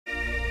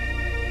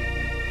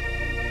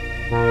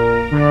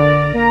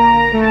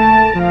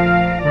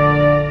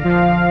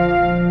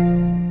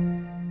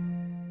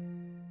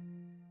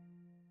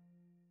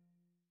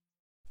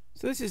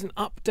this is an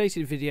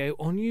updated video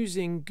on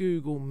using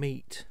Google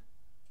Meet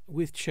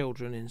with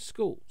children in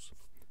schools.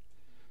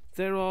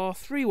 There are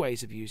 3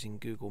 ways of using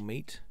Google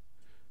Meet.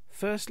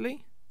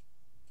 Firstly,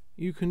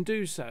 you can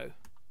do so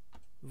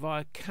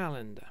via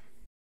calendar.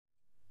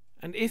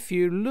 And if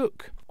you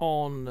look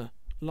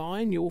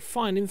online, you'll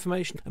find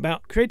information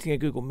about creating a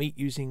Google Meet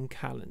using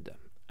calendar.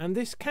 And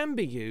this can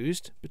be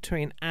used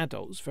between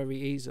adults very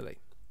easily.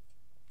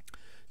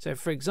 So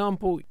for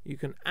example, you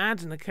can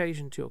add an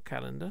occasion to your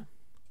calendar,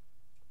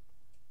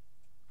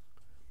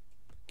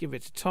 give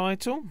it a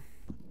title.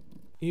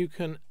 You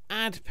can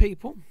add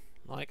people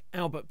like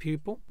Albert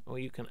Pupil, or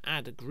you can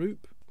add a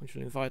group which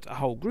will invite a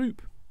whole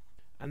group,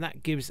 and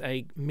that gives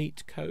a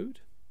Meet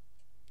code.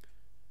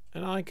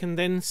 And I can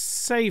then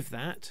save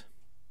that,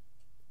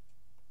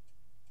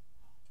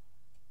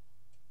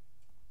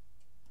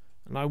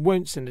 and I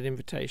won't send an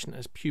invitation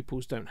as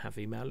pupils don't have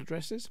email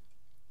addresses.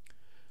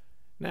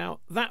 Now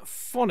that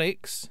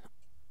phonics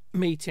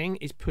meeting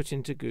is put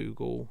into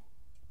Google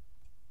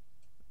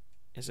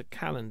as a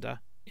calendar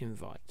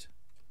invite.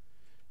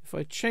 If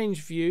I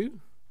change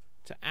view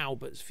to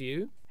Albert's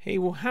view, he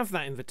will have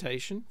that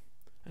invitation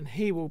and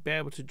he will be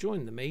able to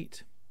join the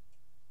meet.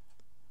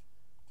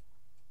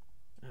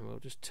 And we'll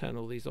just turn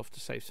all these off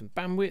to save some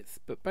bandwidth,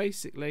 but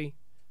basically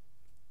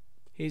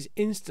he's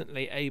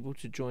instantly able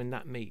to join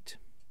that meet.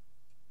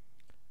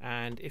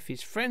 And if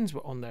his friends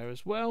were on there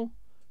as well,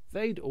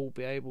 they'd all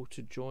be able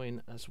to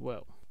join as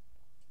well.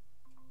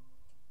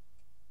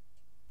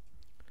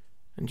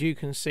 And you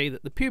can see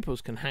that the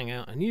pupils can hang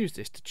out and use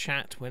this to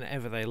chat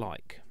whenever they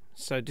like.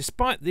 So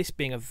despite this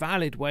being a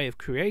valid way of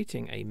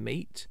creating a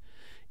meet,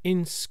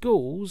 in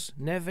schools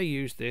never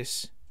use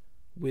this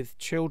with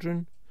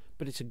children,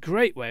 but it's a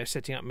great way of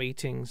setting up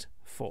meetings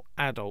for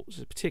adults,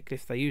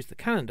 particularly if they use the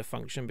calendar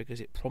function, because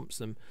it prompts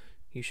them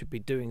you should be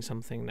doing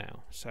something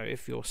now. So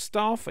if your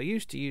staff are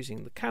used to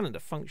using the calendar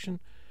function,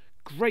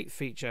 great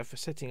feature for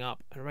setting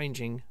up and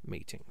arranging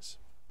meetings.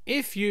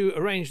 If you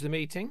arrange the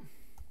meeting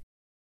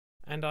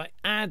and I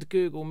add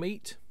Google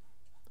Meet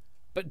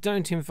but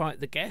don't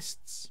invite the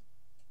guests,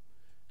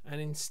 and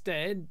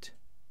instead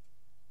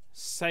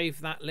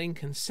save that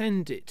link and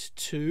send it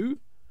to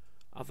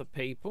other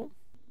people,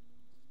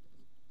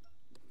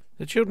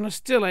 the children are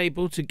still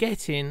able to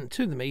get in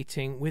to the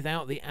meeting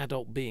without the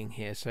adult being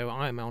here. So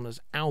I'm on as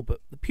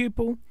Albert the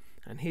pupil,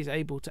 and he's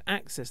able to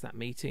access that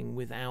meeting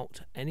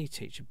without any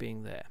teacher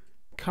being there.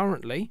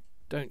 Currently,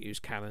 don't use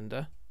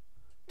calendar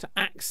to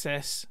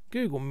access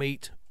Google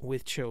Meet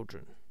with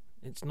children.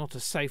 It's not a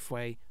safe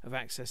way of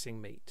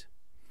accessing Meet.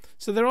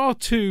 So there are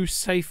 2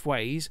 safe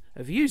ways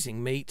of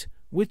using Meet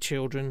with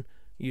children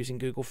using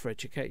Google for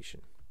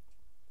Education.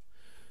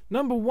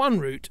 Number 1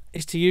 route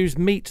is to use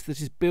Meet that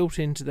is built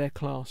into their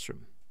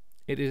classroom.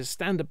 It is a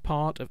standard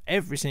part of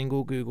every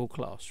single Google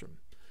Classroom.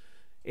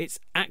 It's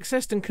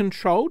accessed and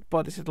controlled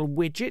by this little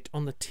widget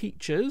on the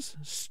teacher's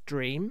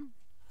stream,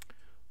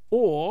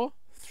 or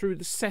through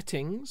the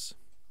settings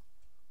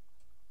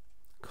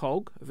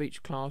cog of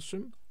each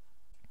classroom,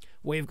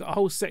 where you've got a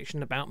whole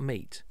section about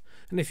Meet.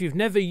 And if you've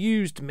never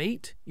used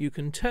Meet, you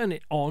can turn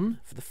it on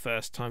for the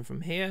first time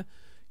from here.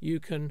 You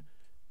can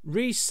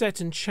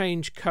reset and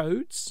change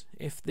codes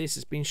if this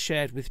has been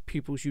shared with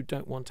pupils you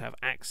don't want to have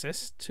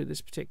access to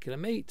this particular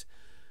Meet.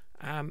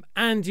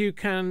 And you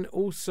can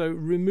also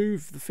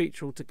remove the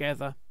feature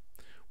altogether.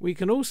 We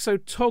can also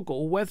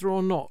toggle whether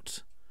or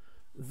not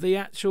the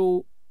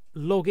actual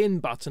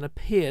login button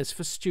appears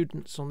for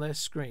students on their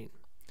screen.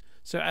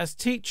 So as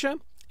teacher,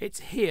 it's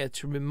here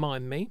to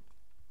remind me.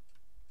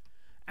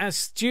 As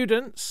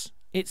students,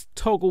 it's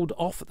toggled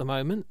off at the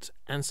moment,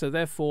 and so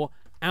therefore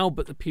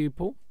Albert the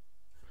pupil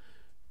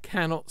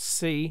cannot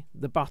see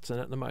the button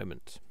at the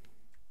moment.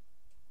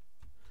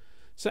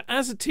 So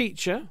as a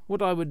teacher,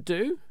 what I would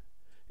do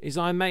is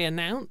I may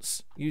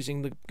announce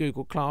using the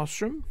Google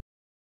Classroom,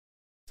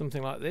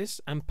 something like this,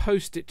 and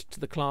post it to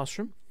the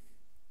classroom.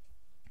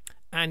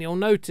 And you'll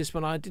notice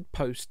when I did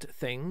post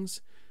things,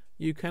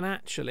 you can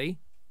actually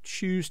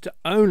choose to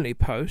only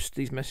post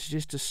these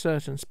messages to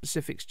certain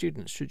specific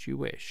students should you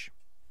wish.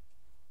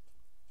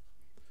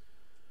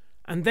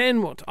 And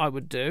then what I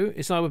would do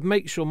is I would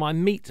make sure my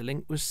Meet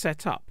link was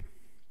set up.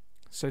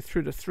 So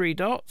through the 3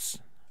 dots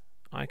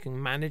I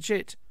can manage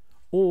it,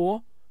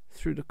 or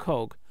through the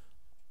cog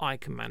I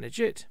can manage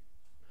it,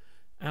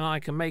 and I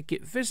can make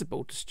it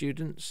visible to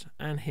students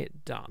and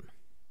hit done.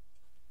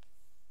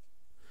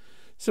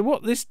 So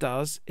what this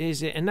does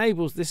is it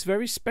enables this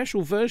very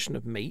special version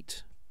of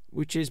Meet,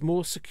 which is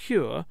more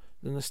secure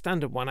than the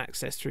standard one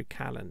accessed through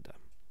calendar.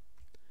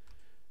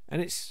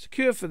 And it's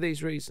secure for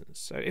these reasons.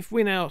 So if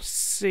we now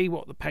see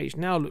what the page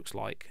now looks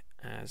like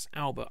as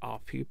Albert our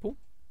pupil,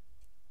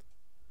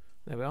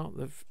 there we are,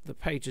 the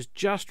page has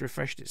just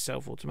refreshed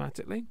itself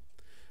automatically,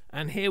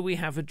 and here we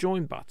have a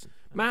join button.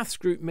 Maths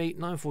group meet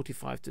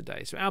 9:45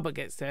 today. So Albert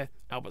gets there.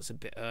 Albert's a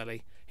bit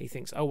early. He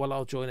thinks, oh well,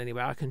 I'll join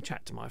anyway, I can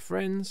chat to my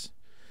friends.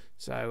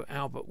 So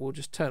Albert will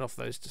just turn off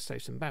those to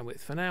save some bandwidth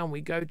for now, and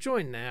we go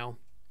join now.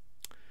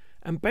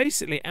 And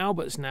basically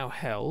Albert's now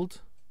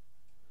held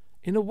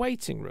in a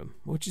waiting room,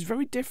 which is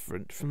very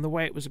different from the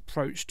way it was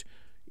approached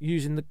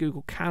using the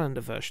Google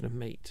Calendar version of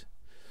Meet.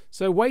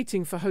 So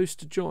waiting for host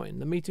to join,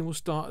 the meeting will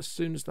start as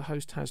soon as the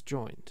host has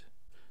joined.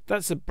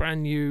 That's a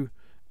brand new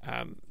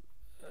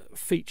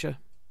feature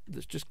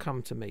that's just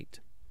come to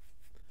Meet.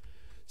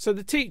 So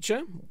the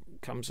teacher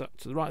comes up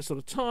to the right sort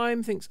of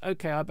time, thinks,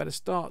 okay, I better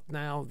start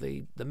now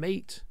the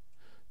meet.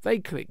 They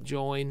click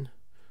join.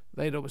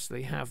 They'd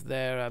obviously have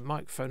their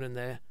microphone and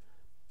their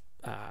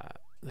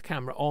the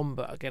camera on,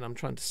 but again, I'm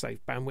trying to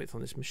save bandwidth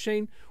on this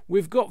machine.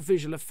 We've got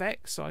visual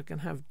effects, so I can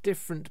have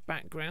different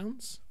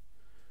backgrounds.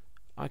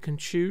 I can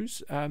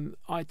choose.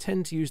 I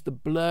tend to use the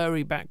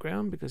blurry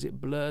background because it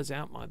blurs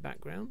out my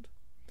background.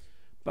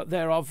 But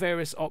there are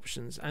various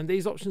options, and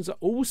these options are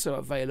also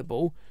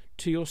available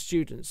to your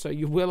students. So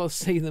you will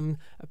see them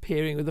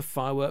appearing with a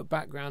firework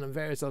background and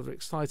various other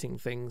exciting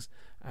things.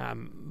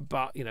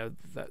 But you know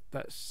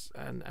that's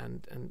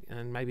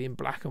and maybe in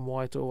black and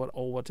white or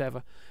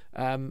whatever,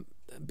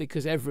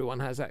 because everyone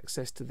has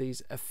access to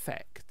these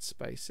effects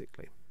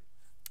basically.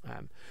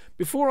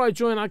 Before I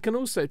join, I can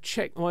also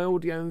check my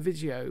audio and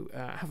video.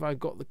 Have I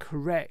got the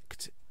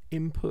correct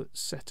input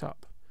set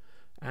up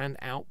and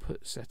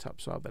output set up,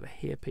 so I better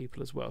hear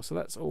people as well. So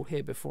that's all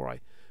here before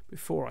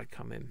I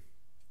come in.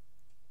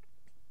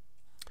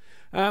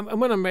 And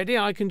when I'm ready,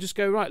 I can just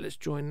go, right, let's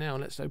join now.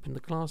 Let's open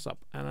the class up.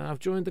 And I've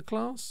joined the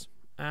class.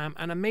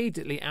 And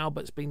immediately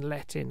Albert's been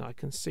let in. I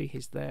can see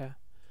he's there.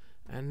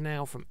 And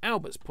now from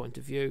Albert's point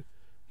of view,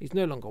 he's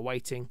no longer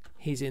waiting.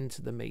 He's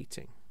into the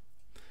meeting.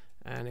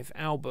 And if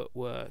Albert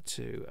were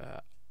to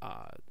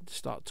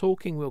start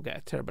talking, we'll get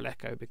a terrible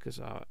echo because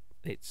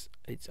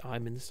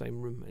I'm in the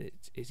same room.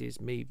 It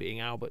is me being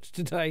Albert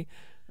today,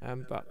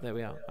 but there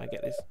we are. I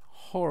get this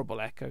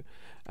horrible echo.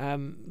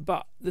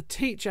 But the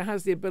teacher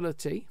has the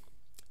ability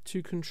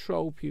to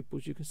control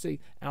pupils. You can see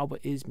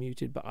Albert is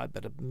muted, but I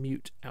better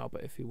mute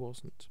Albert if he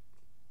wasn't.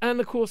 And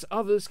of course,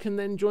 others can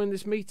then join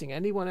this meeting.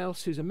 Anyone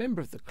else who's a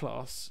member of the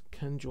class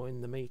can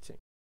join the meeting.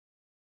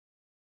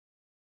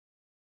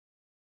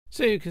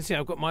 So you can see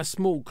I've got my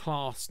small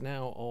class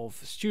now of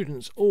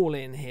students all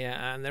in here,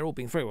 and they're all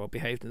being very well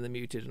behaved and they're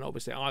muted, and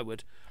obviously I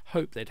would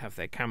hope they'd have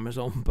their cameras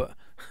on, but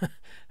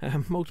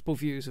multiple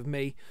views of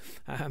me,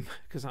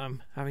 because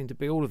I'm having to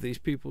be all of these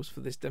pupils for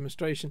this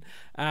demonstration,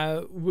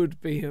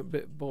 would be a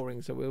bit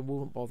boring, so we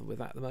won't bother with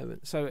that at the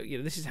moment. So you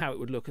know, this is how it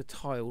would look, a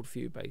tiled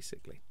view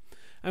basically.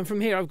 And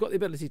from here I've got the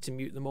ability to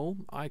mute them all.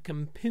 I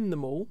can pin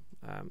them all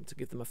to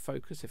give them a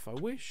focus if I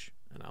wish,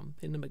 and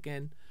unpin them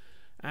again.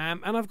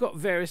 And I've got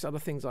various other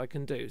things I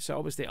can do. So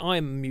obviously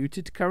I'm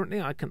muted currently.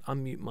 I can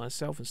unmute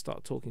myself and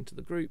start talking to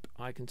the group.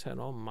 I can turn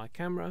on my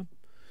camera.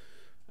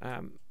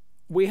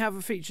 We have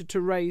a feature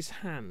to raise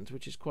hand,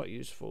 which is quite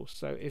useful.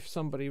 So if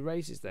somebody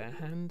raises their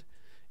hand,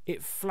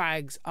 it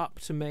flags up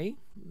to me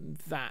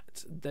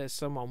that there's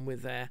someone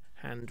with their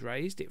hand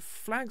raised. It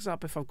flags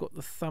up if I've got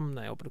the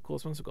thumbnail, but of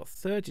course once I've got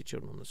 30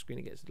 children on the screen,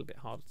 it gets a little bit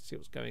harder to see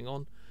what's going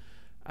on.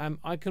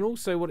 I can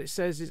also, what it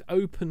says is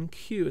open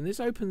queue, and this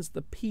opens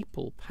the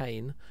people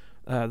pane,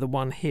 the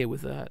one here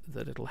with the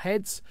little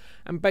heads,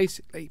 and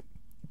basically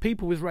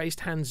people with raised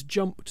hands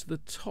jump to the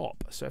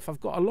top. So if I've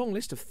got a long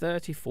list of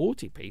 30,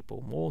 40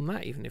 people, more than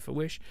that even if I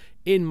wish,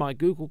 in my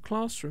Google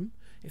Classroom,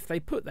 if they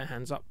put their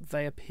hands up,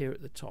 they appear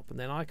at the top, and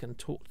then I can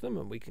talk to them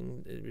and we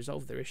can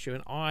resolve their issue,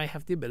 and I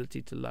have the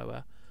ability to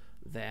lower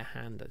their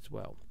hand as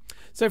well.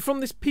 So from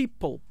this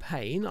people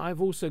pane,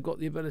 I've also got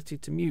the ability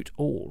to mute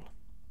all.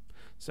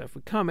 So if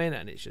we come in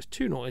and it's just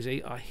too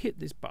noisy, I hit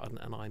this button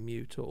and I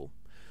mute all.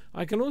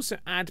 I can also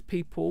add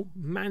people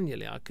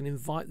manually. I can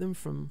invite them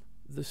from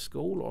the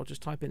school or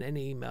just type in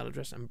any email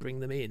address and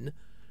bring them in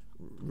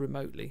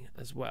remotely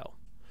as well.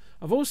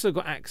 I've also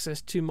got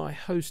access to my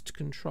host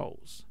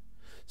controls.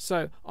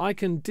 So I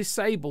can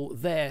disable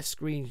their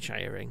screen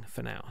sharing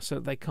for now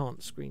so they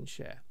can't screen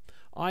share.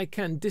 I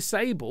can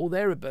disable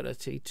their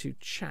ability to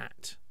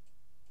chat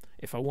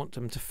if I want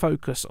them to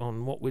focus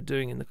on what we're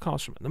doing in the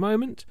classroom at the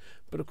moment.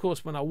 But of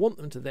course, when I want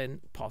them to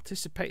then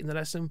participate in the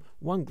lesson,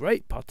 one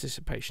great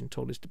participation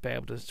tool is to be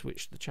able to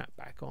switch the chat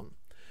back on.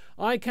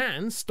 I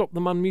can stop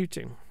them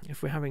unmuting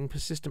if we're having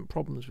persistent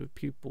problems with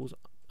pupils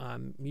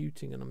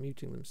muting and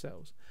unmuting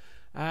themselves.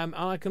 And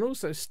I can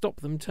also stop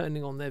them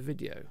turning on their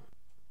video.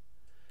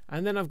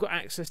 And then I've got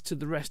access to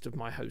the rest of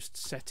my host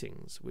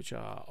settings, which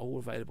are all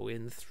available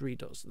in the 3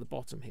 dots at the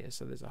bottom here.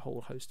 So there's a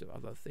whole host of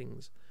other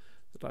things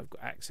that I've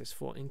got access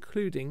for,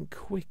 including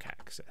quick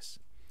access.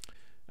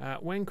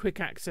 When quick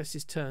access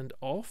is turned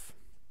off,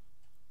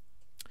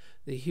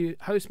 the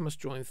host must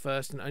join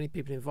first, and only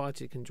people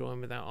invited can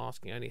join without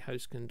asking. Only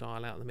hosts can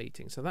dial out the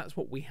meeting. So that's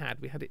what we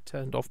had. We had it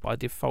turned off by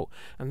default,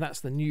 and that's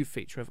the new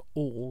feature of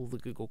all the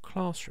Google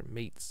Classroom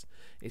Meets,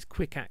 is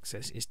quick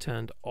access is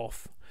turned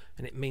off,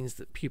 and it means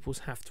that pupils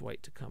have to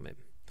wait to come in.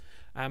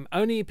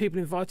 Only people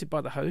invited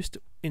by the host,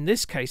 in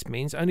this case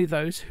means only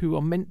those who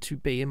are meant to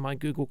be in my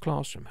Google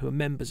Classroom, who are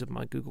members of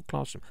my Google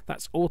Classroom.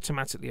 That's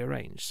automatically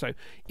arranged. So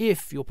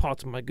if you're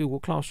part of my Google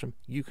Classroom,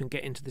 you can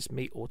get into this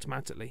meet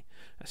automatically.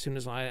 As soon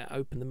as I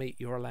open the meet,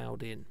 you're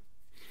allowed in.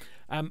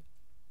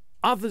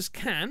 Others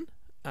can,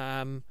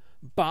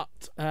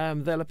 but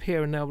they'll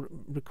appear and they'll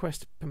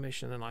request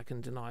permission, and I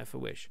can deny if I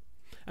wish.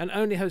 And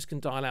only hosts can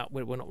dial out.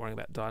 We're not worrying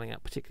about dialing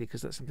out particularly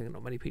because that's something that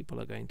not many people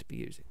are going to be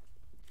using.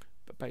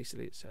 But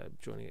basically it's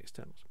joining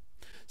externals.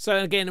 So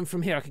again, and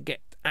from here I can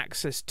get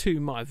access to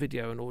my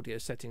video and audio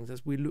settings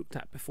as we looked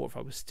at before if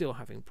I was still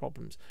having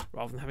problems.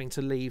 Rather than having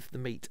to leave the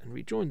Meet and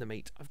rejoin the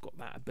Meet, I've got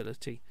that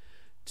ability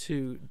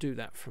to do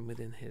that from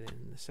within here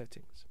in the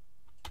settings.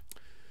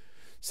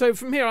 So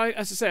from here,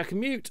 as I say, I can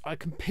mute, I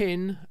can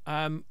pin.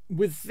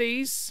 With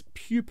these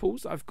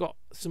pupils, I've got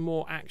some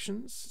more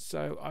actions.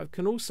 So I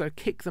can also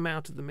kick them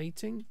out of the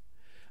meeting.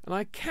 And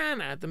I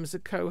can add them as a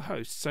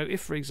co-host. So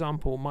if, for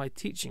example, my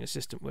teaching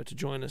assistant were to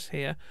join us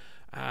here,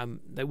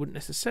 they wouldn't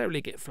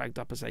necessarily get flagged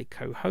up as a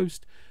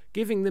co-host.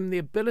 Giving them the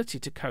ability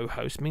to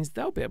co-host means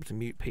they'll be able to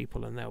mute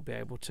people and they'll be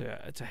able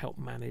to help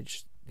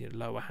manage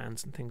lower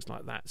hands and things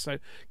like that. So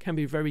it can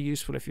be very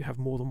useful if you have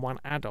more than one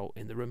adult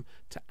in the room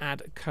to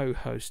add a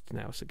co-host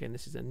now. So again,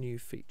 this is a new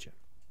feature.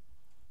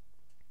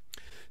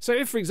 So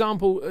if, for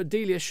example,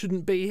 Delia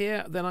shouldn't be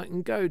here, then I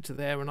can go to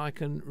there and I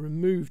can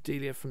remove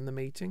Delia from the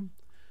meeting.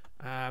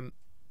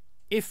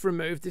 If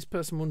removed, this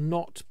person will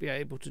not be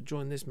able to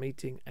join this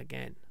meeting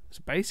again.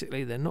 So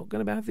basically, they're not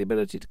going to have the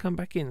ability to come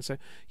back in. So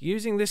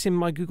using this in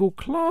my Google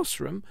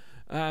Classroom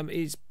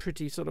is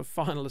pretty sort of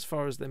final as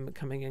far as them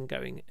coming and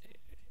going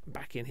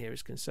back in here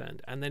is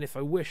concerned. And then if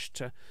I wish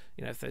to,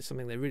 if there's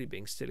something they're really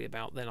being silly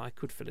about, then I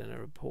could fill in a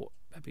report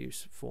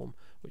abuse form,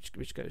 which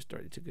goes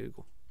directly to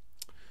Google.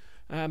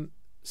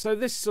 So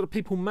this sort of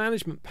people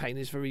management pane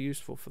is very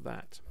useful for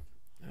that.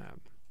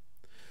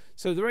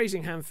 So the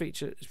raising hand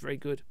feature is very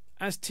good.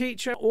 As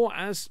teacher or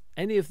as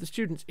any of the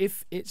students,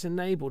 if it's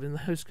enabled in the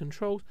host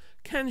controls,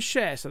 can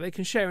share. So they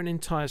can share an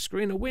entire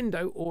screen, a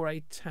window or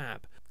a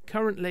tab.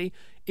 Currently,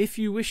 if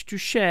you wish to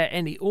share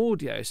any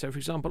audio, so for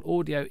example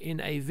audio in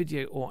a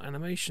video or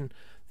animation,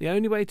 the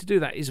only way to do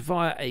that is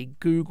via a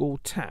Google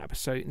tab.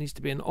 So it needs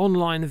to be an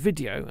online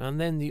video and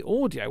then the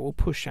audio will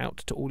push out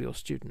to all your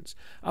students.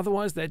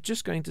 Otherwise they're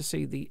just going to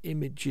see the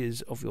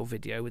images of your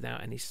video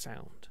without any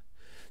sound.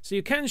 So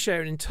you can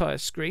share an entire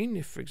screen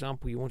if, for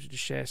example, you wanted to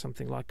share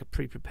something like a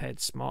pre-prepared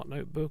smart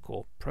notebook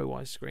or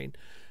ProWise screen.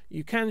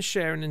 You can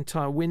share an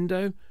entire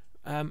window,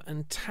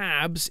 and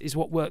tabs is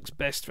what works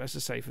best, as I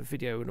say, for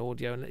video and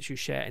audio, and lets you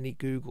share any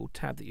Google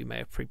tab that you may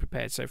have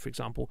pre-prepared. So, for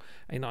example,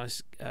 a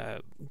nice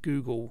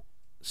Google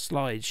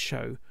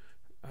slideshow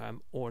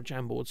or a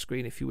Jamboard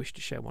screen if you wish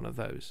to share one of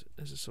those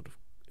as a sort of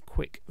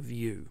quick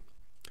view.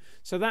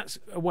 So that's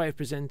a way of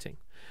presenting.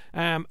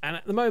 And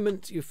at the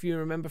moment, if you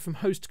remember from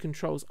host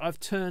controls, I've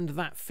turned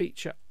that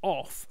feature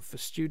off for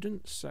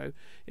students. So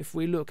if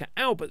we look at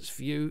Albert's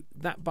view,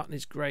 that button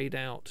is greyed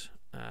out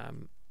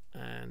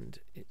and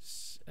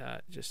it's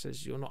just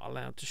says you're not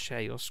allowed to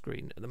share your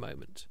screen at the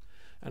moment.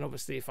 And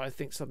obviously if I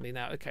think suddenly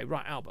now, okay,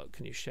 right, Albert,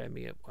 can you share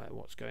me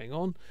what's going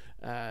on?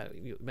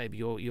 Maybe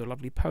your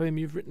lovely poem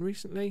you've written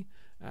recently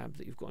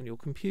that you've got on your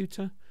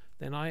computer,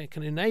 then I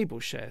can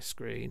enable share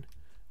screen.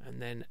 And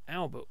then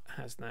Albert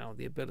has now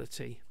the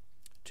ability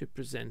to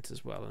present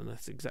as well, and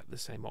that's exactly the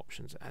same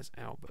options as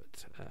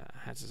Albert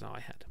has as I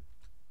had.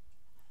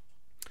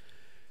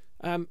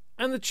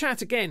 And the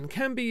chat again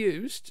can be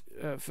used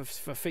for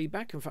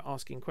feedback and for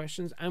asking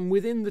questions, and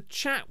within the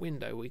chat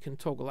window we can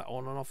toggle that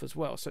on and off as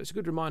well. So it's a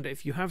good reminder,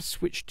 if you have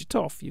switched it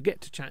off, you get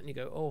to chat and you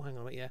go, oh hang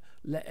on a minute, yeah,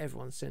 let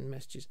everyone send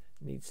messages,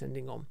 need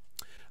sending on.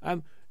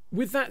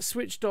 With that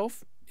switched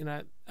off,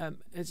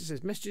 as it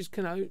says, messages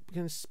can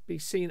be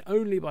seen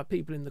only by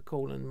people in the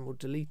call and will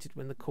deleted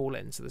when the call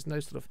ends. So there's no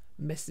sort of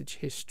message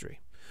history.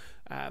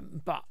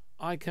 But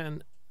I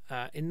can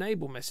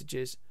enable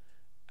messages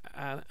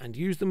and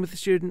use them with the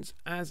students.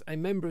 As a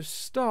member of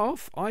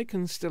staff, I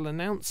can still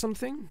announce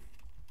something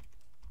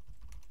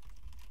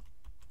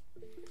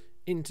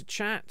into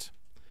chat.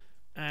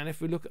 And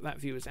if we look at that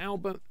view as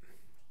Albert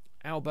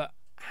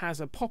has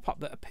a pop-up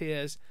that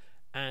appears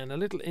and a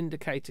little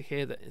indicator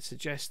here that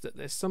suggests that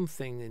there's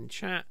something in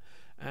chat,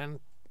 and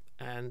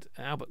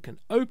Albert can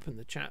open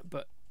the chat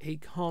but he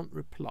can't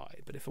reply.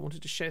 But if I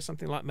wanted to share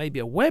something like maybe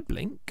a web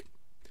link,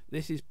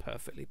 this is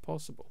perfectly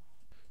possible.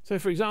 So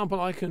for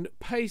example, I can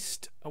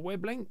paste a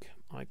web link,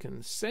 I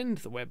can send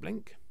the web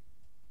link,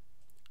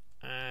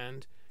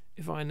 and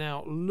if I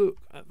now look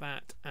at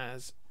that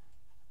as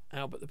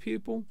Albert the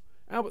pupil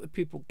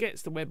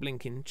gets the web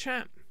link in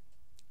chat.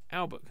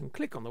 Albert can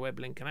click on the web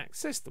link and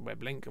access the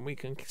web link, and we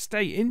can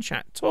stay in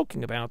chat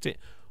talking about it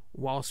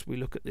whilst we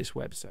look at this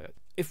website.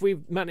 If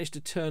we've managed to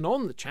turn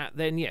on the chat,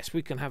 then yes,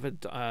 we can have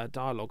a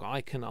dialogue.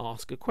 I can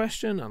ask a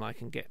question and I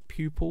can get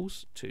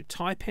pupils to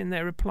type in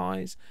their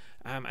replies,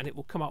 and it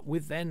will come up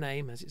with their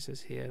name, as it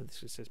says here.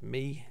 This says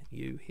me,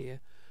 you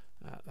here.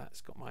 That's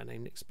got my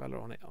name, Nick Speller,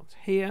 on it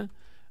here.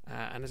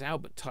 And as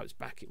Albert types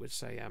back, it would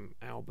say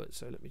Albert.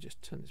 So let me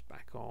just turn this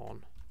back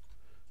on.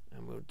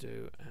 And we'll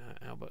do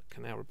Albert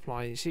can now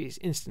reply. You see, it's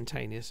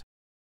instantaneous.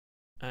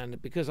 And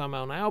because I'm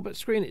on Albert's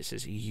screen, it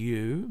says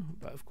you.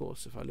 But of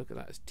course, if I look at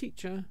that as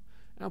teacher,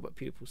 Albert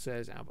pupil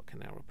says Albert can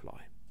now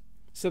reply.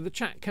 So the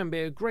chat can be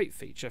a great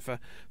feature for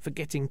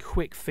getting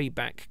quick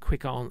feedback,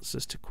 quick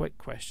answers to quick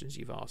questions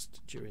you've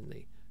asked during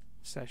the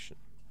session.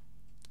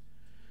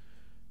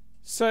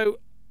 So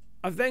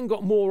I've then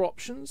got more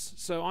options.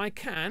 So I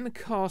can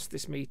cast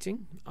this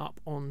meeting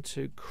up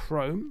onto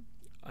Chrome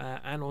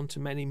and onto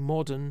many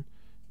modern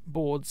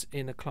boards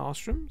in a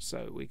classroom.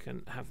 So we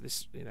can have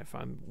this, if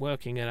I'm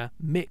working in a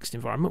mixed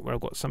environment where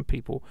I've got some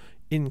people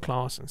in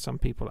class and some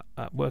people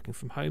working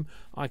from home,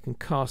 I can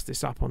cast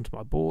this up onto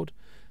my board.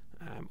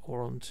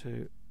 Or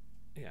onto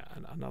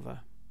another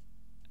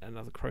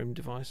Chrome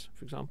device,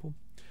 for example.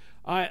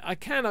 I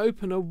can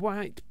open a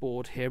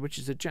whiteboard here, which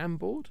is a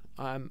Jamboard.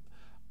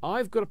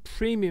 I've got a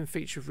premium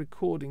feature of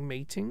recording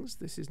meetings.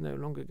 This is no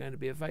longer going to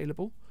be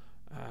available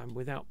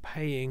without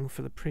paying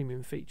for the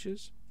premium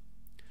features.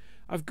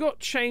 I've got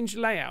change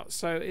layout,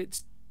 so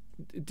it's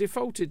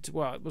defaulted to,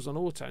 well, it was on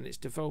auto and it's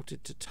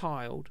defaulted to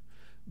tiled,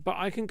 but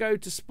I can go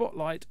to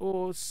spotlight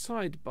or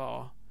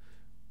sidebar,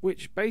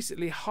 which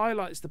basically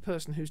highlights the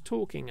person who's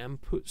talking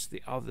and puts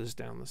the others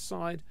down the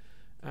side.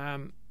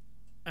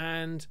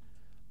 And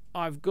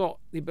I've got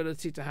the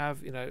ability to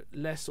have,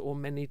 less or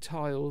many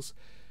tiles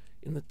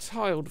in the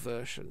tiled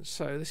version.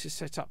 So this is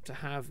set up to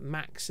have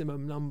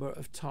maximum number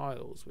of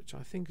tiles, which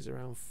I think is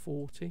around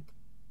 40.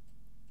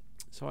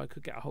 So I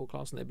could get a whole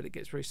class in there, but it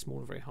gets very small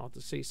and very hard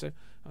to see. So,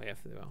 oh yeah,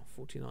 there are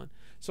 49.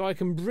 So I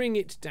can bring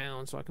it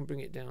down. So I can bring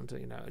it down to,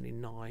 only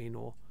 9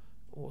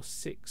 or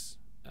 6.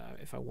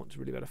 If I want to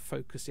really be able to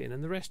focus in,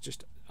 and the rest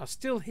just are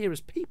still here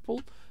as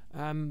people,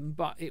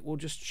 but it will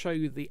just show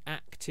you the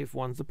active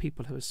ones, the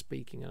people who are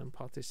speaking and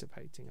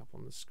participating up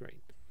on the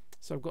screen.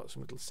 So I've got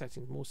some little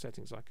settings, more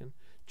settings I can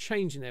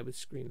change in there with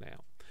screen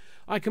layout.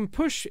 I can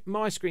push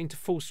my screen to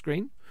full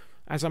screen.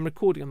 As I'm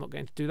recording, I'm not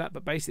going to do that,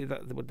 but basically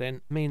that would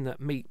then mean that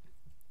Meet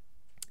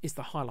is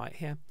the highlight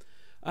here.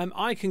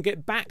 I can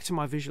get back to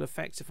my visual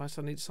effects if I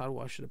suddenly decide, oh,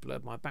 I should have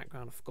blurred my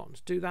background, I've forgotten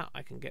to do that.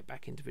 I can get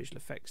back into visual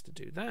effects to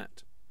do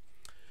that.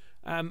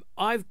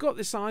 I've got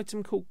this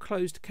item called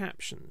closed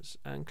captions,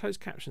 and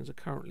closed captions are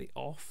currently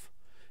off.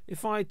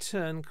 If I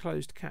turn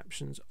closed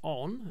captions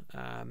on,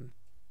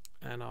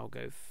 and I'll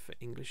go for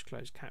English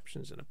closed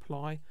captions and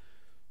apply,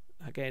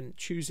 again,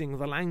 choosing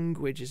the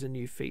language is a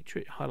new feature.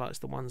 It highlights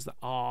the ones that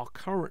are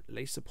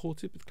currently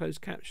supported with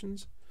closed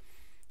captions,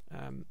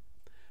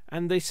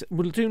 and they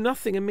will do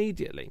nothing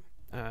immediately.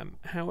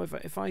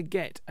 However, if I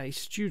get a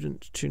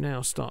student to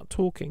now start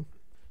talking,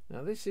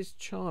 now this is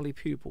Charlie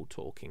pupil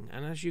talking,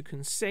 and as you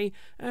can see,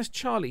 as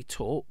Charlie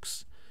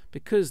talks,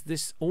 because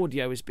this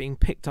audio is being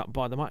picked up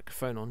by the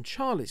microphone on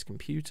Charlie's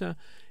computer,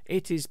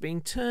 it is being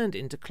turned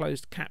into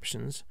closed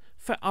captions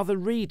for other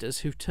readers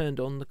who've turned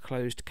on the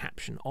closed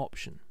caption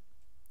option.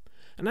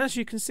 And as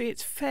you can see,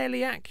 it's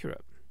fairly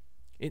accurate.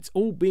 It's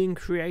all being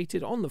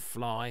created on the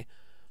fly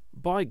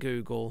by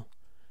Google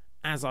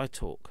as I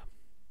talk.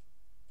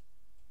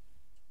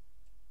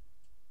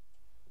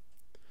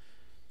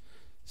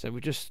 So we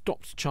just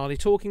stopped Charlie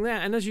talking there,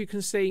 and as you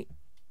can see,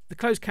 the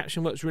closed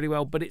caption works really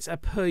well, but it's a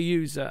per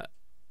user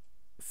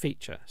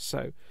feature.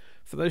 So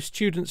for those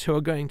students who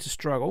are going to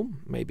struggle,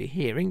 maybe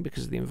hearing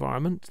because of the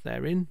environment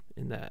they're in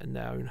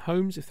their own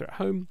homes if they're at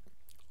home,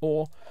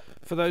 or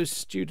for those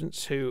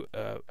students who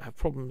have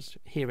problems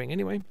hearing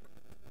anyway,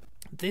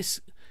 this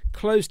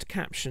closed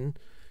caption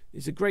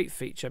is a great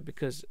feature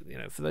because,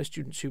 for those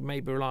students who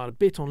maybe rely a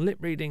bit on lip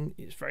reading,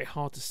 it's very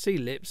hard to see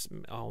lips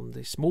on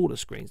the smaller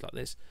screens like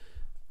this.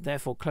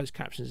 Therefore, closed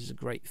captions is a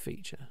great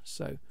feature.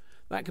 So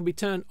that can be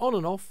turned on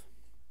and off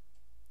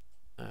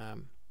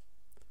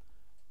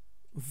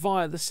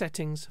via the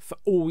settings for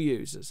all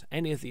users.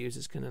 Any of the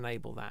users can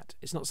enable that.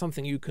 It's not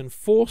something you can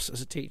force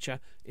as a teacher.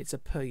 It's a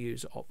per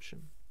user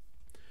option.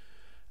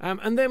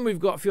 And then we've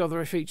got a few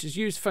other features.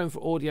 Use phone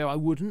for audio. I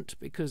wouldn't,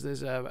 because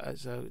there's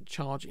a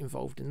charge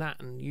involved in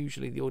that, and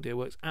usually the audio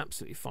works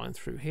absolutely fine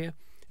through here.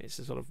 It's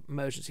a sort of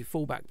emergency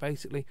fallback,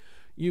 basically.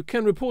 You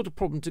can report a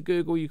problem to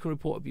Google. You can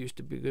report abuse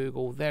to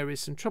Google. There is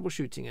some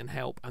troubleshooting and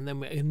help, and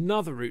then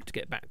another route to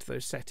get back to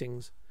those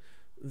settings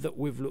that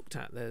we've looked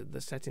at.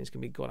 The settings can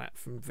be got at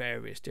from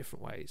various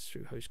different ways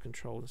through host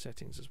control and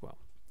settings as well.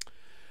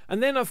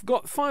 And then I've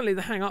got finally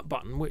the hang up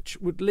button, which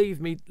would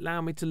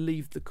allow me to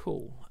leave the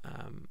call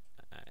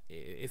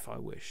if I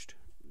wished.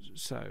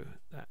 So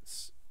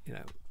that's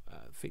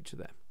a feature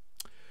there.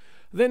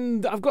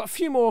 Then I've got a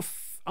few more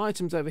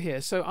items over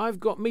here. So I've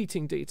got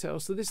meeting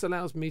details. So this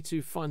allows me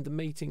to find the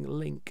meeting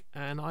link,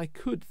 and I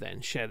could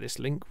then share this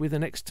link with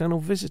an external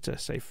visitor.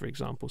 Say, for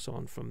example,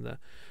 someone from the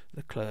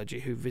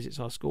clergy who visits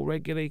our school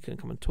regularly can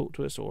come and talk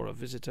to us, or a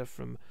visitor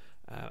from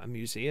a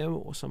museum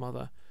or some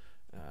other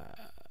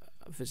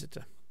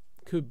visitor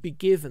could be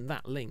given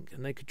that link,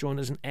 and they could join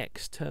as an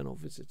external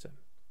visitor.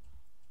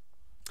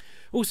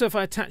 Also, if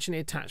I attach any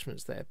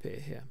attachments, they appear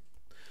here.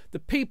 The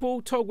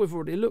people toggle we've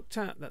already looked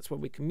at. That's where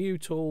we can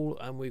mute all,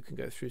 and we can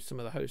go through some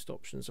of the host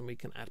options, and we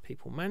can add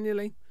people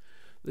manually.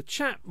 The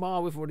chat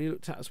bar we've already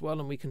looked at as well,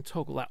 and we can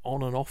toggle that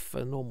on and off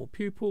for normal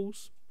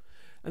pupils.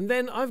 And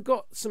then I've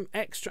got some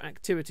extra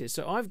activities.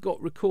 So I've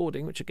got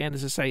recording, which again,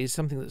 as I say, is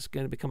something that's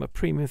going to become a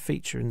premium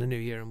feature in the new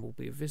year and will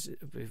be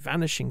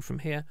vanishing from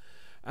here.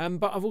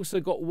 But I've also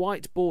got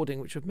whiteboarding,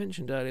 which I've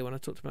mentioned earlier when I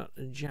talked about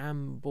a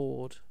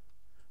Jamboard.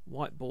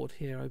 Whiteboard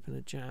here, open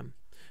a Jam.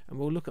 And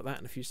we'll look at that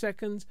in a few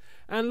seconds.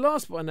 And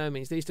last but by no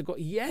means least, I've got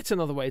yet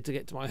another way to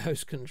get to my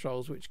host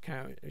controls, which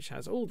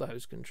has all the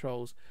host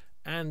controls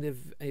and the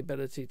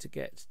ability to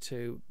get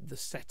to the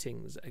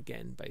settings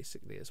again,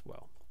 basically, as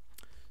well.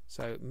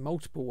 So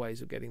multiple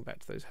ways of getting back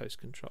to those host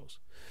controls.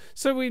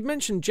 So we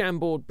mentioned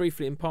Jamboard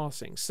briefly in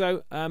passing.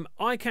 So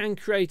I can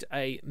create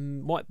a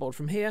whiteboard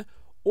from here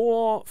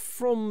or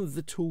from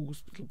the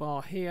tools little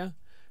bar here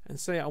and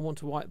say I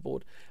want a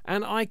whiteboard.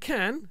 And I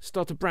can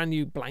start a brand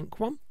new blank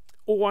one,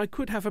 or I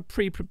could have a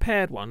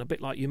pre-prepared one, a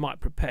bit like you might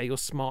prepare your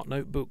smart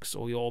notebooks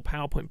or your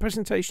PowerPoint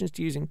presentations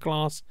to use in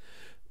class.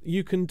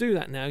 You can do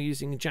that now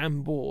using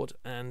Jamboard,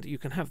 and you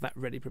can have that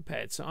ready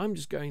prepared. So I'm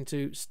just going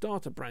to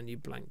start a brand new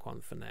blank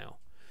one for now.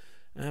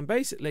 And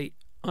basically,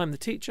 I'm the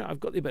teacher. I've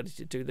got the ability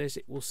to do this.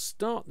 It will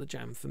start the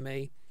Jam for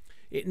me.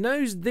 It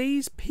knows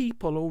these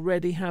people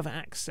already have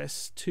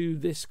access to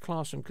this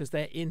classroom because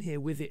they're in here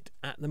with it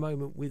at the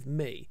moment with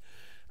me.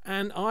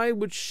 And I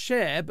would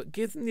share, but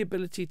give them the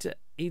ability to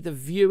either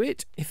view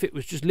it, if it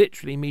was just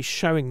literally me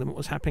showing them what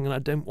was happening and I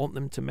don't want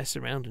them to mess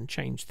around and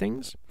change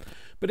things.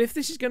 But if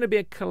this is going to be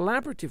a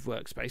collaborative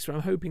workspace where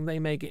I'm hoping they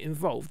may get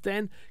involved,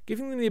 then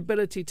giving them the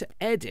ability to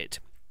edit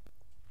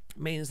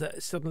means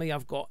that suddenly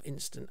I've got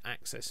instant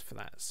access for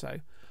that.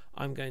 So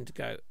I'm going to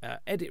go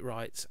edit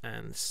rights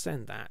and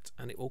send that,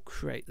 and it will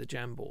create the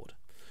Jamboard.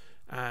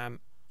 And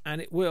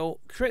it will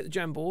create the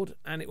Jamboard,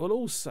 and it will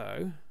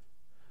also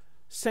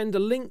send a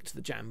link to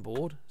the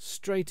Jamboard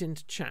straight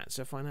into chat.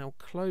 So if I now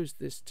close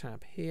this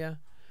tab here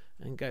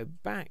and go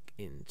back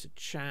into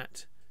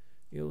chat,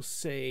 you'll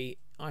see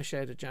I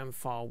shared a Jam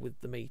file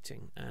with the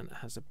meeting and it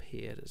has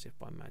appeared as if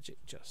by magic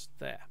just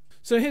there.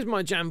 So here's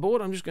my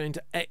Jamboard. I'm just going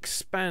to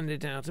expand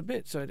it out a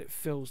bit so that it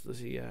fills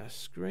the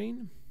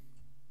screen.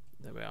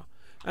 There we are.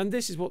 And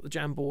this is what the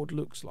Jamboard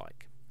looks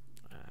like.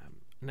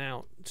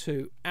 Now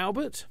to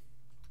Albert.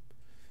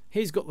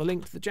 He's got the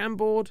link to the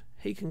Jamboard.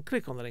 He can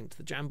click on the link to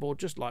the Jamboard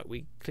just like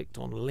we clicked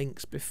on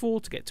links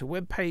before to get to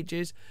web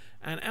pages.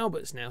 And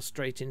Albert's now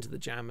straight into the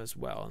Jam as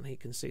well, and he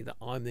can see that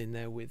I'm in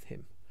there with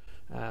him.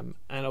 And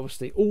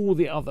obviously all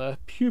the other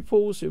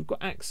pupils who've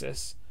got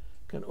access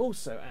can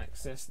also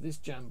access this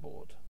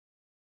Jamboard.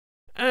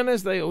 And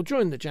as they all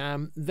join the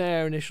Jam,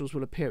 their initials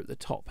will appear at the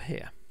top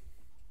here.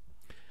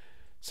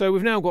 So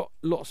we've now got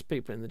lots of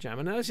people in the Jam,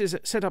 and as this is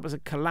set up as a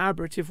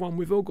collaborative one,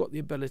 we've all got the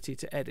ability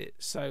to edit.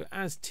 So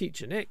as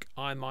Teacher Nick,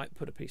 I might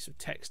put a piece of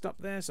text up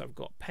there. So I've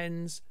got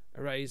pens,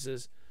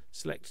 erasers,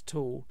 select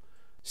tool,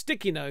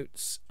 sticky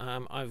notes.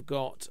 I've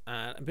got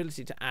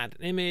ability to add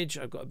an image.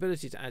 I've got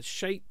ability to add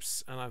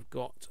shapes, and I've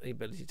got the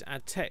ability to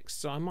add text.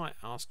 So I might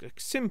ask a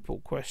simple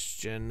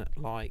question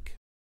like,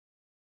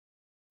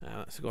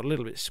 it's got a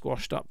little bit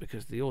squashed up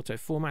because of the auto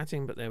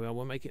formatting, but there we are.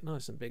 We'll make it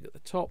nice and big at the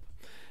top.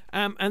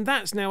 And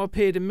that's now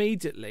appeared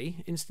immediately,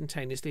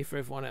 instantaneously for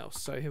everyone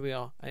else. So here we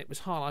are. It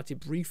was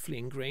highlighted briefly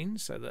in green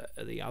so that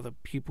the other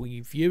pupil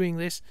viewing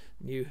this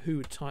knew who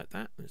would type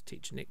that. As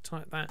Teacher Nick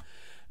typed that.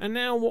 And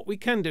now what we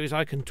can do is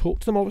I can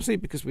talk to them, obviously,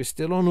 because we're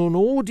still on an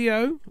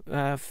audio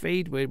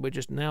feed. We're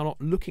just now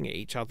not looking at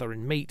each other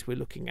in Meet. We're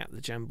looking at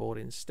the Jamboard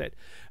instead.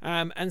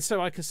 And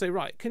so I can say,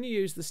 right, can you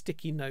use the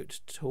sticky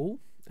note tool?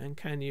 And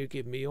can you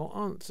give me your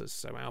answers?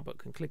 So Albert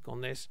can click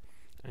on this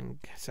and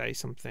say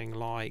something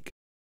like,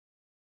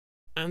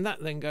 and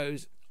that then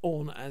goes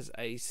on as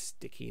a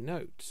sticky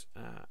note.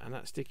 And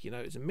that sticky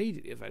note is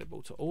immediately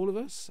available to all of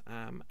us.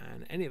 And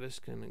any of us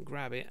can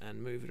grab it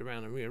and move it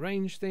around and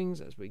rearrange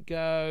things as we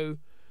go.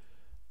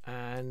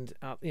 And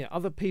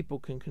other people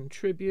can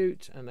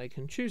contribute, and they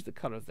can choose the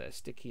colour of their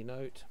sticky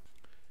note.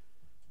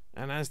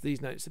 And as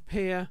these notes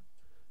appear,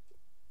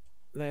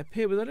 they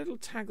appear with a little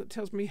tag that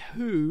tells me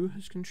who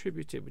has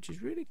contributed, which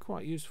is really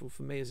quite useful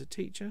for me as a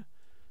teacher.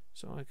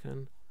 So I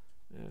can,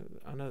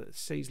 I know that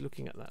C's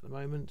looking at that at the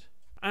moment.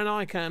 And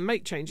I can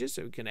make changes,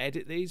 so we can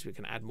edit these, we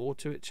can add more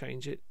to it,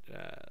 change it.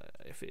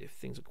 If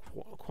things are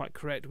quite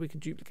correct, we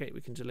can duplicate,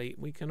 we can delete.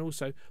 We can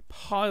also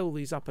pile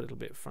these up a little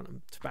bit front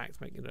and to back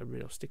to make it a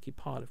real sticky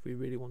pile if we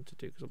really want to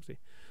do, because obviously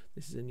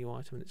this is a new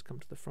item and it's come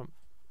to the front.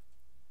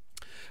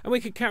 And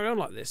we could carry on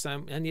like this,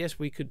 and yes,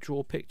 we could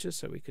draw pictures.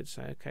 So we could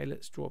say, okay,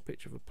 let's draw a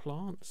picture of a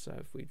plant. So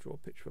if we draw a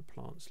picture of a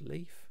plant's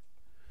leaf,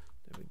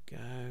 there we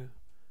go.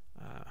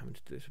 Having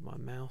to do this with my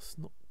mouse,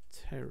 not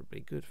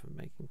terribly good for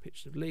making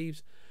pictures of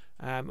leaves.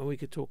 And we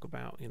could talk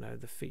about,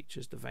 the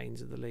features, the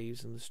veins of the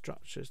leaves, and the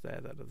structures there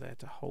that are there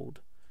to hold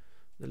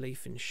the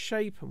leaf in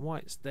shape, and why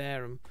it's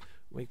there. And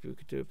we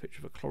could do a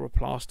picture of a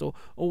chloroplast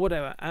or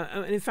whatever.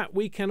 And in fact,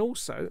 we can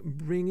also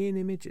bring in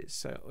images.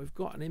 So we've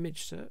got an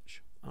image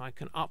search. I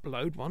can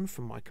upload one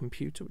from my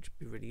computer, which would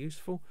be really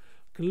useful.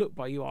 I can look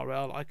by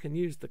URL. I can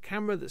use the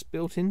camera that's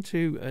built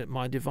into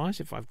my device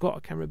if I've got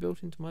a camera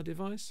built into my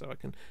device, so I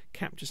can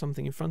capture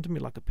something in front of me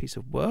like a piece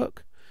of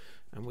work.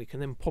 and we can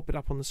then pop it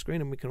up on the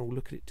screen and we can all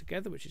look at it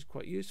together, which is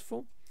quite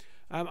useful.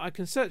 I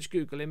can search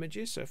Google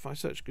Images, so if I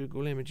search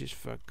Google Images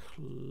for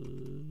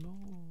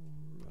chloroplast,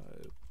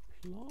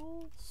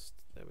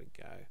 there we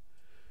go.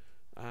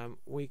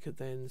 We could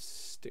then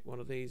stick one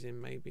of these in,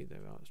 maybe there.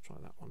 Let's try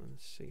that one and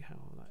see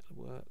how that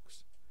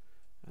works.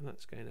 And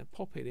that's going to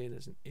pop it in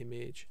as an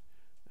image.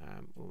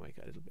 We'll make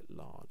it a little bit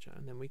larger,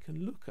 and then we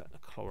can look at a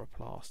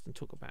chloroplast and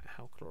talk about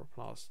how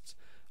chloroplasts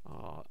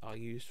are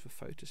used for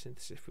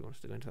photosynthesis if we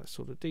wanted to go into that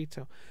sort of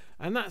detail.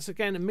 And that's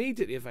again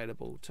immediately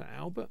available to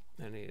Albert,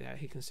 and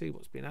he can see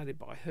what's been added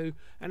by who,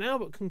 and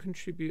Albert can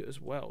contribute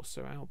as well.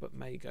 So Albert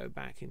may go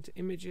back into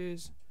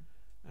images,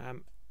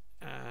 and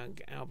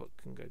Albert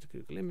can go to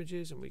Google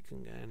Images, and we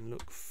can then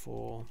look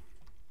for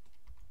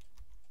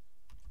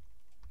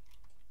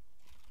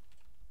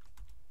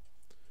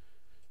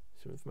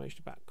some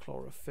information about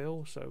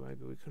chlorophyll. So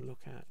maybe we can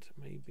look at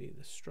maybe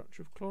the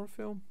structure of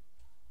chlorophyll.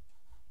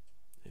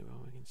 There we are,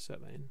 we can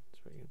insert that in.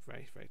 It's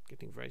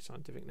getting very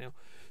scientific now.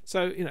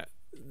 So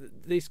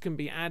this can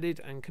be added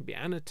and can be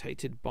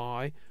annotated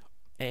by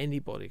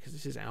anybody, because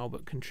this is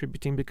Albert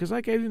contributing, because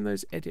I gave him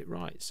those edit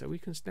rights. So we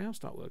can now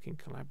start working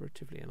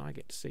collaboratively, and I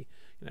get to see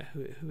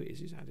who it is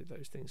who's added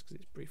those things, because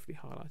it's briefly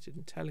highlighted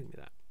and telling me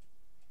that.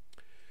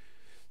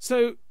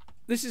 So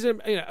this is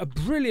a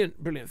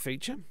brilliant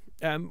feature.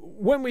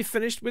 When we've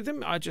finished with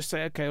them, I just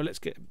say, okay, well, let's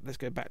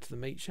go back to the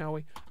meet, shall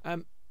we?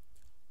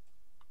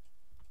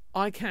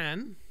 I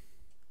can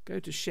go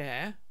to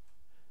share,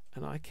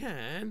 and I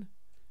can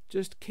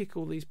just kick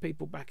all these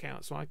people back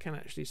out. So I can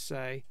actually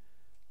say,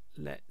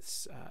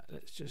 let's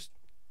just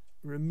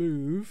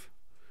remove.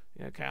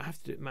 Okay, I have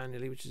to do it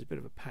manually, which is a bit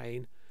of a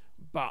pain,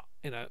 but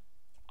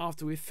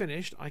after we've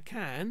finished, I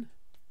can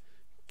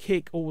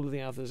kick all of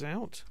the others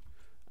out.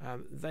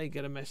 They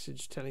get a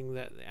message telling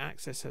that the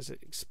access has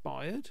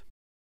expired.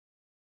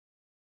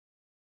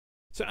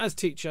 So as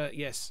teacher,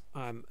 yes,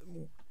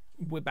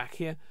 we're back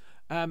here.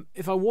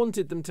 If I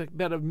wanted them to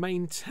better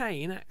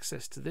maintain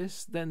access to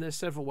this, then there's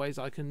several ways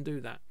I can do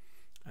that.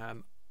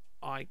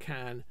 I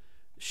can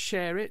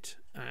share it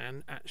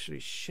and actually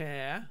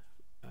share.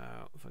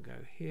 If I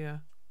go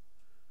here,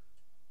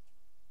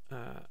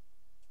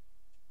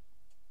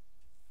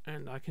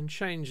 and I can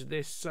change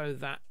this so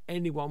that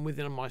anyone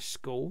within my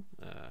school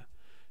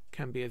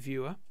can be a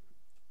viewer,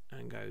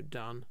 and go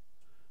done.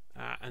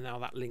 And now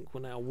that link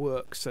will now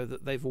work so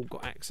that they've all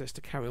got access to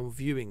carry on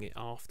viewing it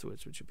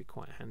afterwards, which would be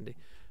quite handy.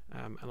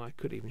 And I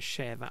could even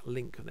share that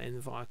link then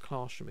via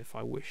Classroom if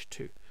I wish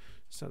to,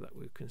 so that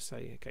we can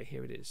say, okay,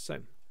 here it is. So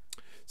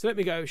let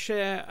me go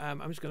share.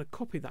 I'm just going to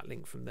copy that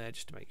link from there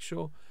just to make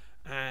sure.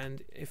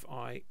 And if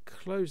I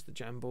close the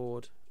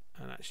Jamboard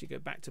and actually go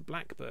back to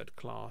Blackbird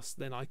class,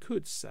 then I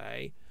could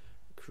say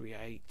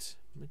create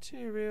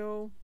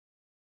material.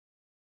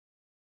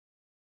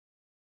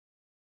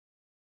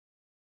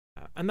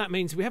 And that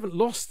means we haven't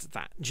lost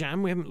that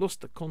jam, we haven't lost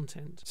the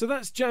content. So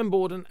that's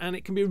Jamboard, and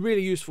it can be a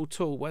really useful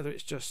tool, whether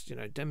it's just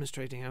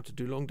demonstrating how to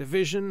do long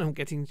division or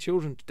getting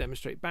children to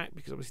demonstrate back,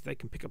 because obviously they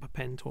can pick up a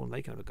pen tool and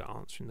they can have a go at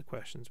answering the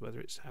questions, whether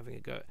it's having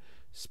a go at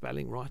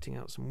spelling, writing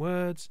out some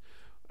words,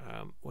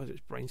 whether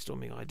it's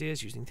brainstorming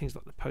ideas using things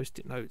like the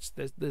post-it notes.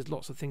 There's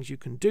lots of things you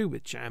can do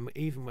with Jam,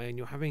 even when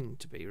you're having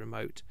to be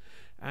remote,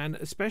 and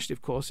especially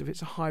of course if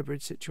it's a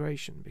hybrid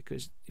situation,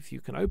 because if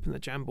you can open the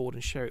Jamboard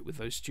and share it with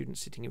those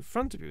students sitting in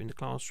front of you in the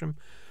classroom,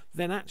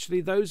 then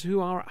actually those who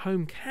are at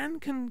home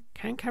can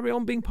carry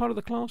on being part of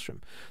the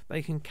classroom.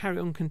 They can carry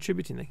on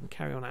contributing, they can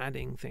carry on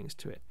adding things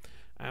to it,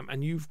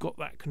 and you've got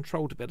that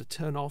control to be able to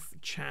turn off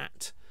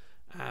chat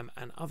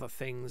and other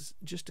things,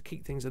 just to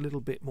keep things a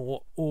little bit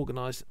more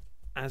organized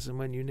as and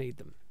when you need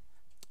them.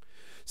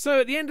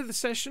 So at the end of the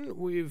session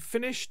we've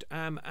finished,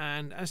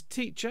 and as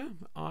teacher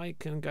I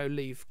can go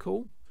leave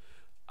call.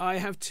 I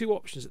have two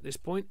options at this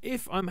point.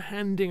 If I'm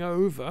handing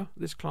over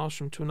this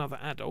classroom to another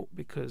adult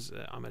because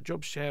I'm a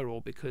job share,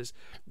 or because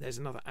there's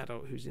another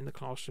adult who's in the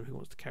classroom who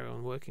wants to carry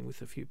on working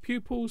with a few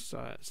pupils,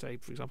 say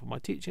for example my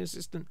teaching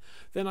assistant,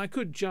 then I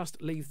could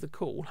just leave the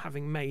call,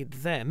 having made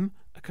them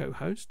a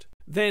co-host.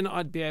 Then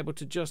I'd be able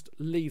to just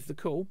leave the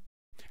call.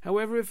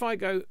 However, if I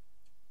go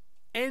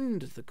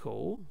end the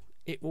call,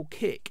 it will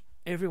kick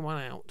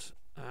everyone out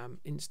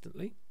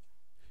instantly.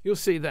 You'll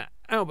see that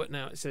Albert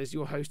now, it says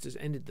your host has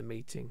ended the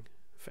meeting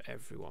for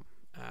everyone,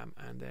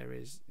 and there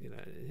is,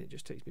 it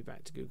just takes me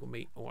back to Google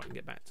Meet, or I can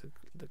get back to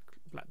the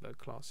Blackbird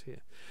class here.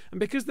 And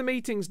because the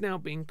meeting's now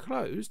being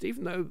closed,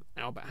 even though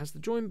Albert has the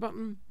join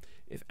button,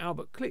 if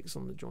Albert clicks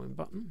on the join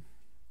button,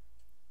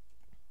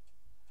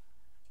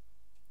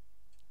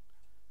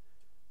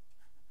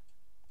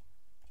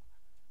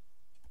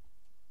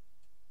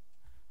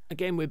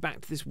 again, we're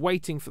back to this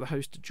waiting for the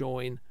host to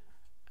join.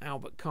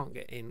 Albert can't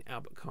get in.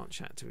 Albert can't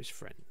chat to his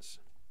friends.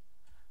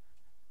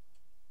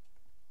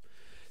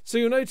 So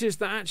you'll notice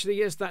that actually,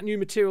 yes, that new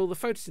material, the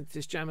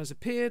photosynthesis jam, has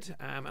appeared,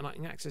 and I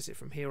can access it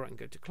from here, or I can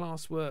go to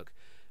classwork.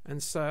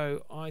 And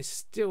so I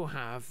still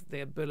have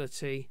the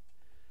ability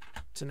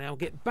to now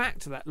get back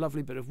to that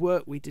lovely bit of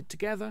work we did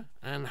together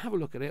and have a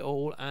look at it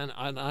all, and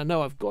I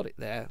know I've got it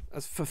there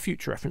as for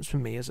future reference for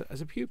me as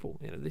a pupil.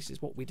 You know, this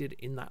is what we did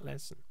in that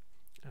lesson,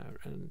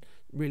 and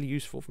really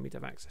useful for me to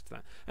have access to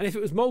that. And if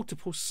it was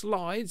multiple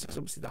slides, because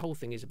obviously the whole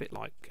thing is a bit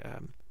like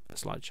a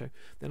slideshow,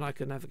 then I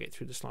could navigate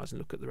through the slides and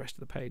look at the rest of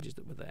the pages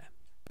that were there.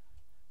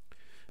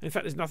 In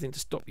fact, there's nothing to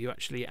stop you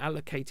actually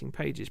allocating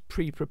pages,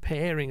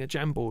 pre-preparing a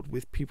Jamboard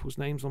with pupils'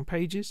 names on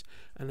pages,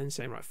 and then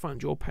saying, right,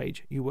 find your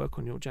page, you work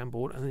on your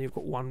Jamboard, and then you've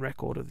got one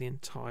record of the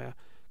entire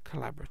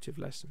collaborative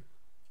lesson.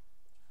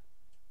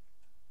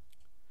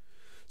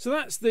 So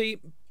that's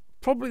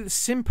probably the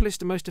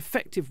simplest and most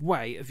effective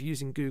way of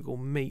using Google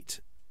Meet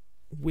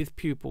with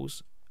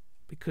pupils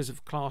because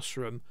of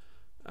Classroom,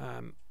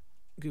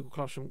 Google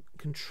Classroom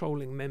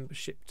controlling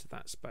membership to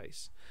that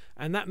space.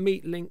 And that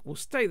Meet link will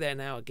stay there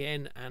now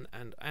again and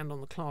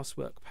on the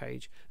classwork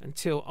page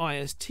until I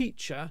as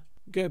teacher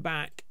go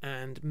back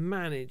and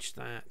manage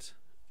that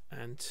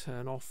and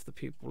turn off the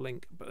pupil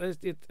link.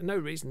 But there's no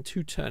reason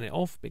to turn it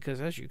off,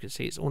 because as you can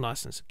see, it's all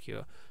nice and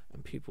secure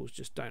and pupils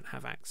just don't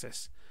have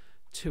access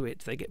to it.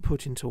 They get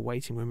put into a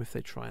waiting room if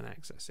they try and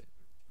access it.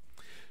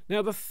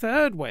 Now, the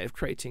third way of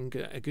creating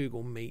a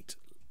Google Meet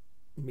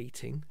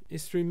meeting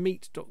is through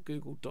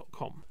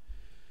meet.google.com,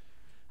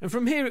 and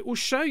from here it will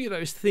show you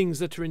those things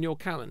that are in your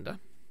calendar,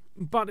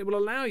 but it will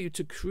allow you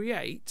to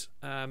create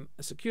a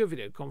secure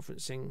video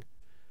conferencing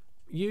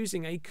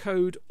using a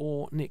code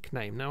or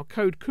nickname. Now, a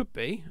code could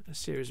be a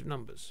series of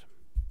numbers.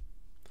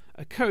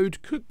 A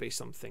code could be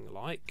something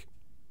like,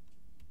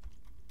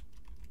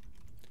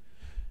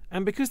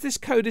 and because this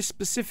code is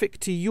specific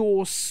to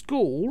your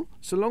school,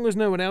 so long as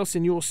no one else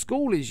in your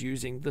school is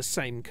using the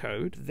same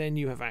code, then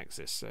you have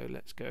access. So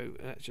let's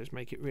just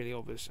make it really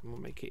obvious, and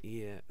we'll make it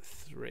year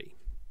 3.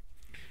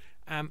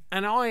 And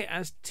I,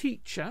 as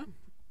teacher,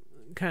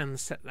 can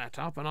set that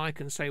up, and I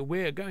can say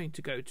we're going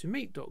to go to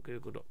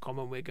meet.google.com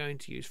and we're going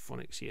to use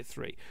phonics year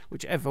 3,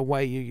 whichever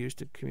way you use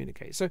to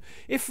communicate. So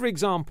if, for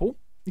example,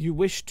 you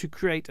wish to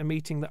create a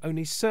meeting that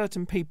only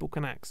certain people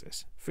can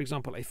access, for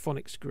example, a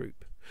phonics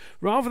group,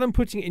 rather than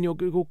putting it in your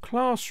Google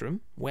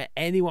Classroom, where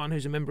anyone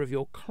who's a member of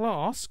your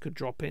class could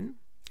drop in,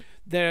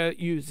 there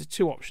are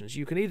two options.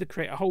 You can either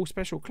create a whole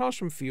special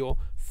classroom for your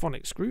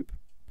phonics group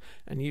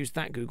and use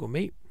that Google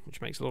Meet,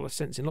 which makes a lot of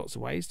sense in lots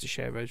of ways to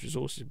share those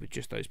resources with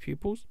just those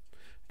pupils,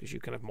 because you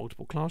can have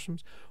multiple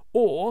classrooms.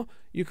 Or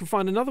you can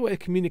find another way of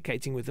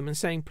communicating with them and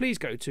saying, please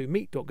go to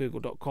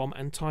meet.google.com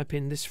and type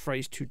in this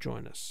phrase to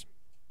join us.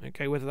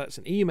 Okay, whether that's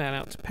an email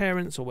out to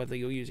parents or whether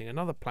you're using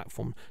another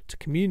platform to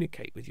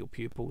communicate with your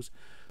pupils,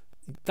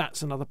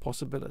 that's another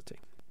possibility.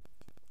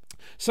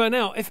 So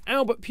now, if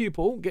Albert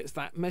Pupil gets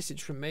that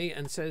message from me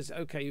and says,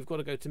 okay, you've got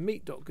to go to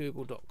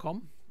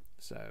meet.google.com,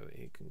 so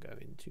he can go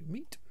into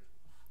Meet.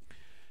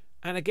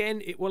 And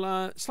again, it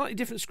will slightly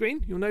different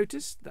screen. You'll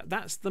notice that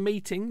that's the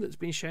meeting that's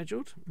been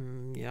scheduled.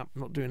 Yeah,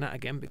 I'm not doing that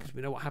again, because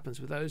we know what happens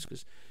with those,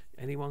 because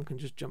anyone can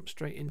just jump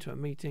straight into a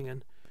meeting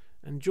and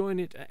join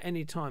it at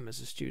any time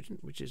as a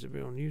student, which is a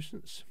real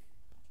nuisance.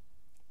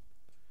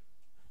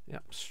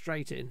 Yep,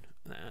 straight in,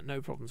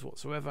 no problems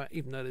whatsoever,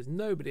 even though there's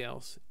nobody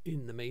else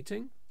in the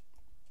meeting.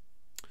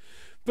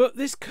 But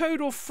this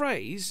code or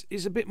phrase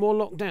is a bit more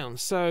locked down.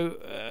 So,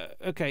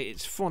 okay,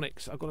 it's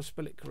phonics. I've got to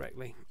spell it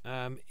correctly.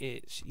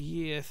 It's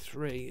year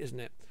 3, isn't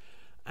it?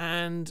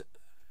 And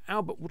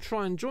Albert will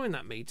try and join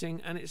that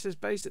meeting, and it says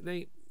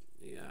basically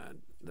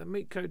the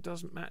meet code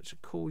doesn't match a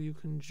call you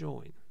can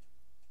join.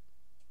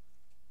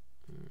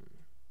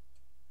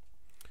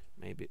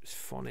 Maybe it was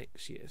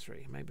phonics year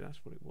 3. Maybe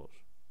that's what it was.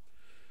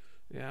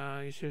 Yeah,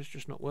 it's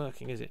just not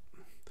working, is it?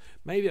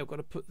 Maybe I've got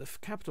to put the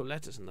capital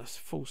letters and the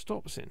full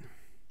stops in.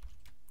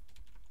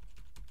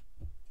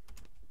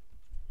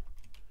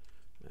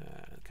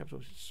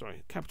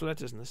 Capital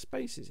letters and the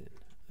spaces in.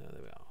 There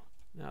we are.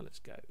 Now let's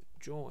go.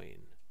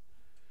 Join.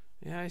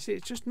 Yeah, you see,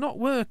 it's just not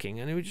working,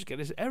 and we just get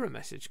this error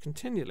message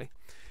continually.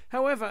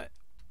 However,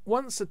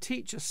 once a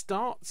teacher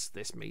starts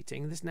this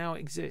meeting, this now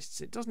exists.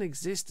 It doesn't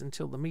exist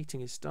until the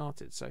meeting is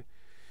started. So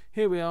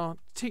here we are.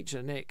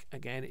 Teacher Nick,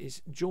 again,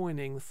 is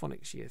joining the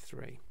phonics year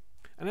 3.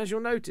 And as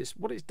you'll notice,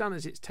 what it's done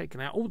is it's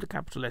taken out all the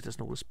capital letters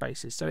and all the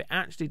spaces, so it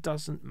actually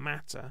doesn't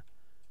matter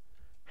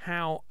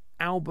how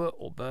Albert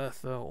or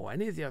Bertha or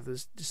any of the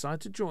others decide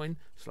to join,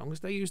 as long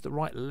as they use the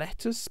right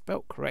letters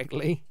spelt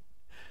correctly.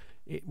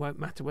 It won't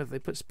matter whether they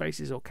put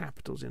spaces or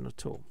capitals in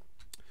at all.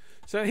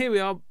 So here we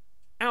are.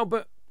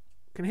 Albert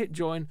can hit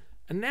join,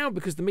 and now,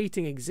 because the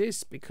meeting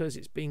exists, because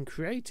it's been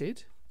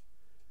created,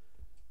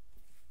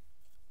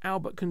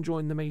 Albert can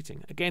join the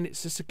meeting. Again,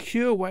 it's a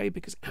secure way,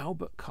 because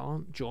Albert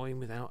can't join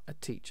without a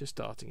teacher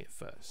starting it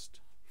first.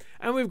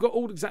 And we've got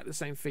all exactly the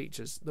same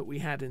features that we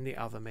had in the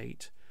other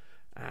Meet.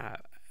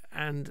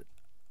 And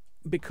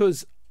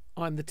because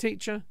I'm the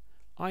teacher,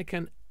 I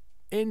can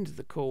end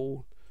the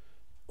call,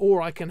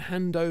 or I can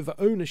hand over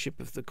ownership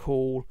of the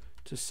call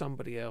to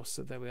somebody else.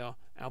 So there we are.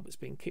 Albert's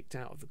been kicked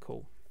out of the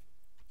call.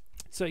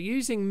 So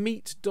using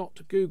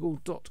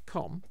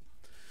meet.google.com,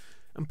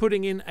 And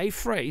putting in a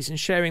phrase and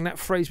sharing that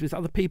phrase with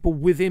other people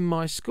within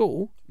my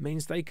school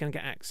means they can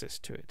get access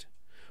to it.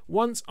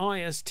 Once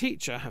I, as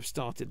teacher, have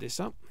started this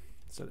up,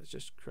 so let's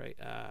just create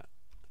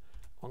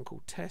one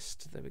called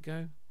test. There we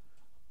go.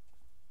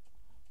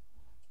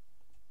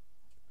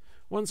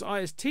 Once I,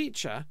 as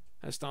teacher,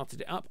 have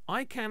started it up,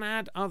 I can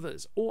add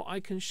others, or I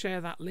can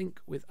share that link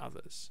with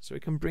others. So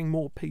it can bring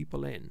more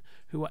people in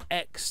who are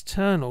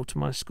external to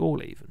my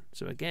school even.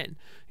 So again,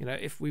 you know,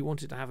 if we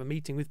wanted to have a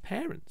meeting with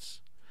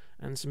parents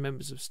and some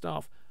members of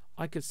staff,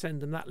 I could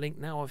send them that link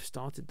now I've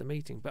started the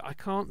meeting. But I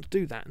can't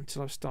do that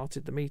until I've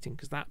started the meeting,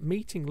 because that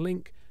meeting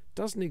link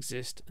doesn't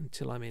exist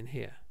until I'm in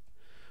here.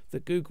 The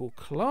Google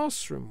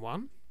Classroom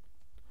one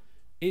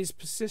is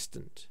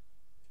persistent.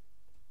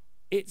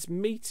 Its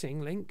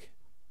meeting link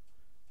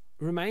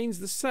remains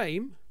the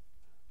same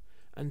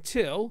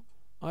until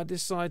I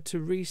decide to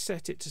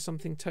reset it to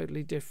something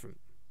totally different.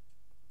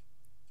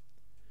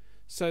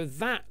 So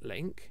that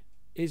link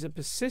is a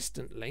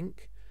persistent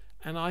link,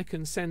 and I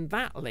can send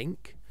that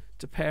link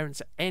to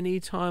parents at any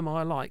time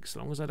I like,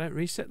 so long as I don't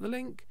reset the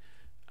link,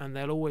 and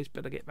they'll always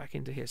better get back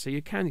into here. So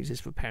you can use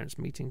this for parents'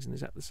 meetings, and is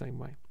that the same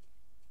way?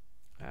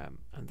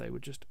 And they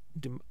would just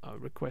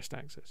request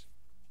access.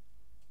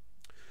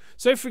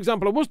 So, for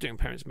example, I was doing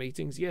parents'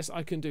 meetings. Yes,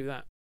 I can do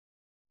that.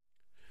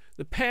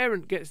 The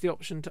parent gets the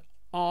option to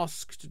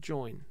ask to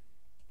join,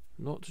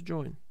 not to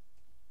join.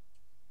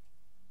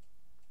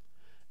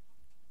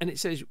 And it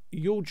says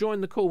you'll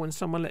join the call when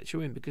someone lets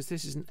you in, because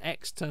this is an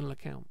external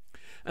account.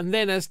 And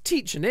then as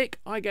teacher Nick,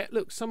 I get,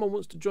 look, someone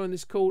wants to join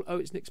this call. Oh,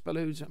 it's Nick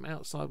Speller, who's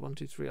outside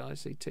 123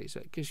 ICT. So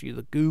it gives you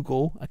the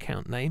Google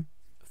account name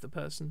of the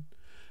person.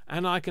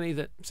 And I can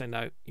either say,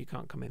 no, you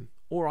can't come in,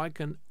 or I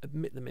can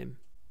admit them in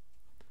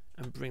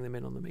and bring them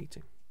in on the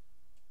meeting.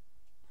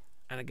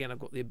 And again, I've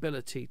got the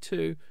ability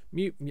to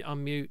mute,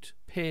 unmute,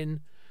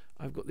 pin.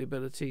 I've got the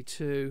ability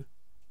to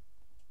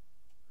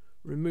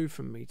remove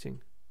from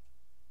meeting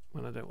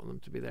when I don't want them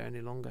to be there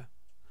any longer,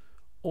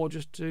 or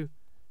just to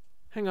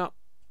hang up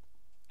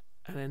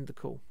and end the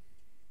call.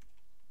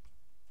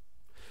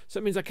 So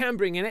it means I can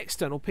bring in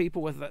external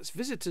people, whether that's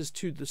visitors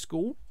to the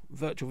school,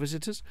 virtual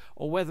visitors,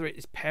 or whether it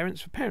is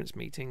parents for parents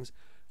meetings.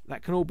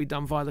 That can all be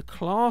done via the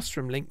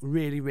classroom link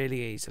really,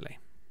 really easily.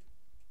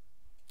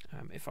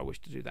 If I wish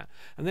to do that.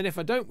 And then if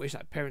I don't wish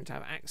that parent to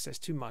have access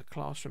to my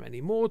classroom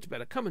anymore, to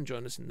better come and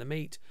join us in the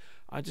Meet,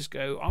 I just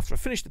go, after I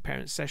finish the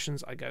parent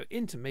sessions, I go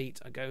into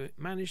Meet, I go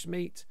manage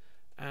Meet,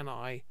 and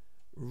I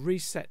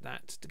reset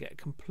that to get a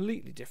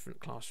completely different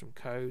classroom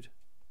code.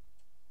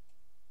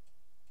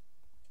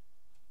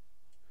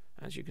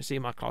 As you can see,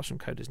 my classroom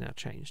code has now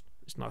changed.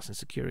 It's nice and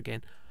secure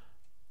again.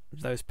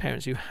 Those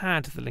parents who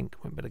had the link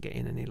won't be able to get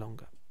in any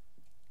longer.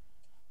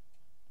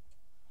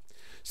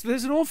 So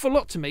there's an awful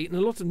lot to Meet, and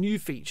a lot of new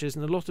features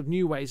and a lot of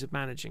new ways of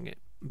managing it.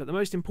 But the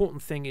most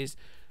important thing is,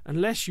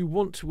 unless you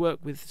want to work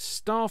with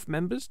staff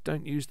members,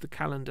 don't use the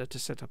calendar to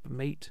set up a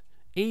Meet.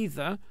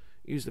 Either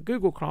use the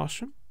Google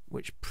Classroom,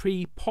 which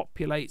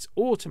pre-populates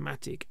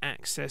automatic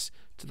access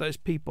to those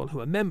people who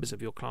are members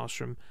of your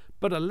classroom,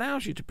 but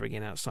allows you to bring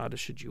in outsiders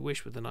should you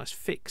wish with a nice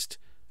fixed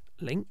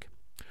link.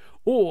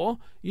 Or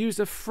use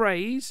a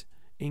phrase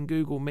in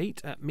Google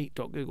Meet at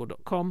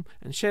meet.google.com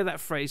and share that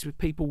phrase with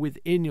people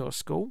within your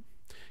school.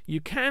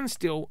 You can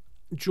still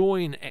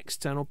join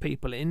external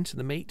people into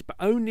the Meet, but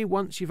only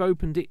once you've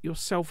opened it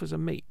yourself as a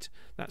Meet.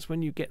 That's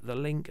when you get the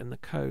link and the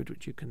code,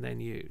 which you can then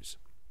use.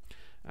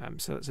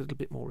 So that's a little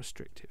bit more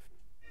restrictive.